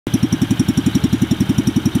Hey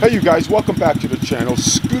you guys, welcome back to the channel,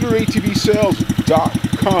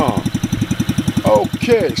 ScooterATVSales.com.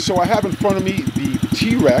 Okay, so I have in front of me the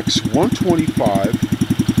T-Rex 125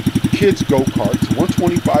 Kids Go-Kart,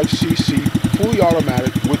 125cc, fully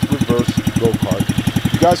automatic with reverse go-kart.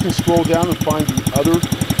 You guys can scroll down and find the other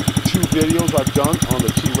two videos I've done on the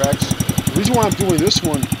T-Rex. The reason why I'm doing this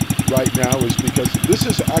one right now is because this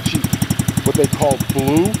is actually what they call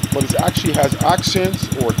blue, but it actually has accents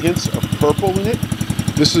or hints of purple in it.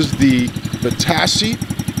 This is the Vitacci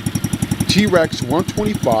T-Rex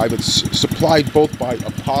 125. It's supplied both by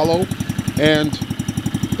Apollo and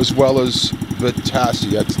as well as Vitacci.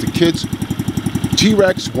 That's the kids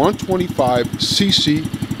T-Rex 125cc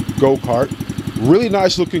go-kart. Really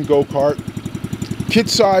nice looking go-kart. Kid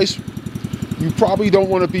size, you probably don't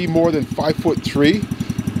want to be more than 5'3".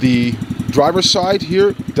 The driver's side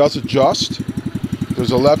here does adjust.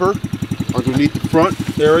 There's a lever underneath the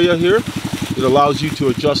front area here. It allows you to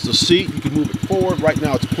adjust the seat. You can move it forward. Right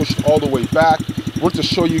now it's pushed all the way back. I want to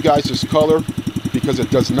show you guys this color because it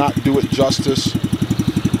does not do it justice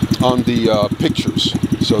on the pictures.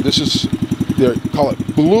 So this is, they call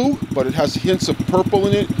it blue, but it has hints of purple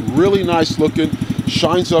in it. Really nice looking,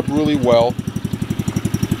 shines up really well.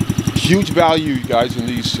 Huge value, you guys, in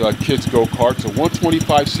these kids go-karts. A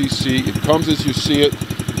 125cc, it comes as you see it.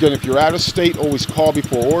 Again, if you're out of state, always call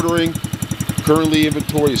before ordering. Currently,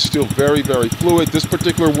 inventory is still very, very fluid. This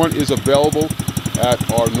particular one is available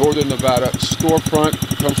at our Northern Nevada storefront.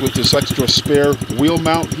 It comes with this extra spare wheel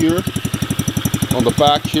mount here on the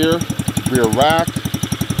back here, rear rack.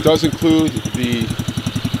 It does include the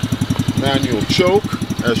manual choke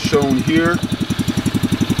as shown here.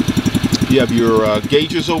 You have your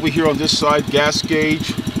gauges over here on this side, gas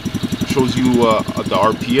gauge. Shows you the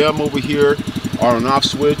RPM over here, on and off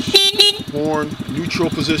switch. Horn, neutral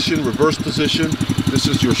position, reverse position. This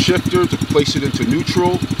is your shifter to place it into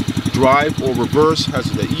neutral, drive or reverse. Has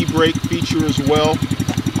the e-brake feature as well.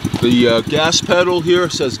 The gas pedal here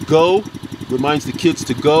says go, reminds the kids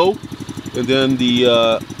to go. And then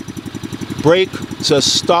the brake says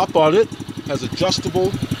stop on it. Has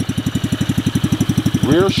adjustable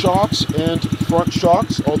rear shocks and front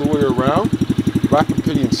shocks all the way around. Rack and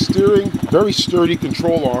pinion steering, very sturdy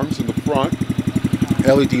control arms in the front.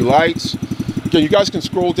 LED lights. Again, you guys can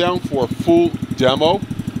scroll down for a full demo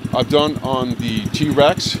I've done on the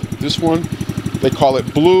T-Rex. This one, they call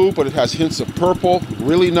it blue, but it has hints of purple.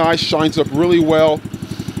 Really nice, shines up really well.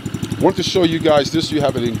 I want to show you guys this so you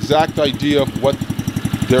have an exact idea of what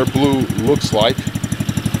their blue looks like.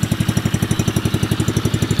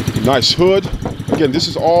 Nice hood. Again, this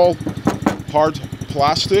is all hard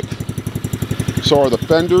plastic. So are the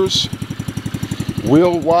fenders.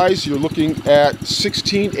 Wheel wise, you're looking at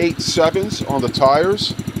 16/8/7s on the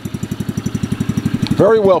tires.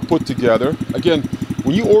 Very well put together. Again,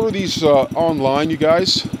 when you order these online, you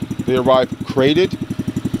guys, they arrive crated.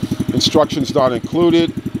 Instructions not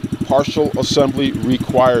included. Partial assembly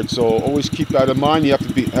required. So always keep that in mind. You have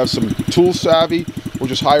to have some tool savvy, or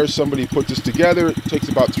just hire somebody to put this together. It takes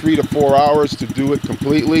about 3 to 4 hours to do it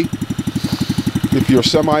completely. If you're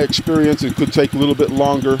semi-experienced, it could take a little bit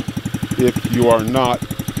longer. If you are not,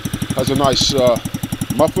 has a nice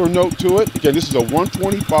muffler note to it. Again, this is a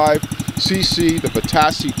 125cc, the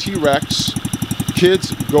Vitacci T-Rex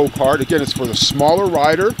Kids Go-Kart. Again, it's for the smaller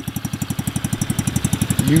rider.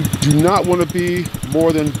 You do not want to be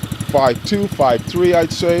more than 5'2", 5'3",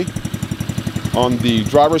 I'd say. On the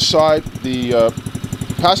driver's side, the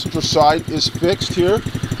passenger side is fixed here.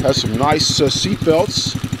 Has some nice seat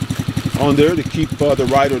belts on there to keep the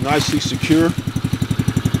rider nicely secure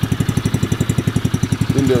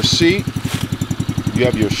in their seat. You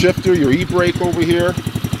have your shifter, your e-brake over here.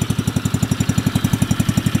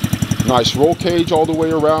 Nice roll cage all the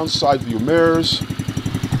way around, side view mirrors.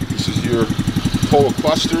 This is your total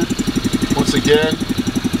cluster. Once again,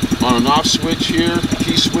 on and off switch here,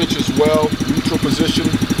 key switch as well, neutral position,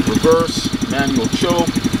 reverse, manual choke,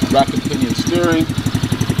 rack and pinion steering.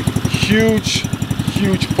 Huge,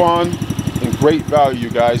 huge fun and great value, you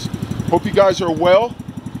guys. Hope you guys are well.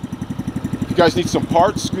 If you guys need some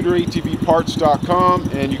parts, ScooterATVParts.com,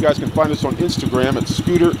 and you guys can find us on Instagram at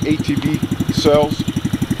ScooterATVSales.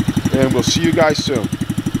 And we'll see you guys soon.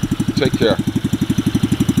 Take care.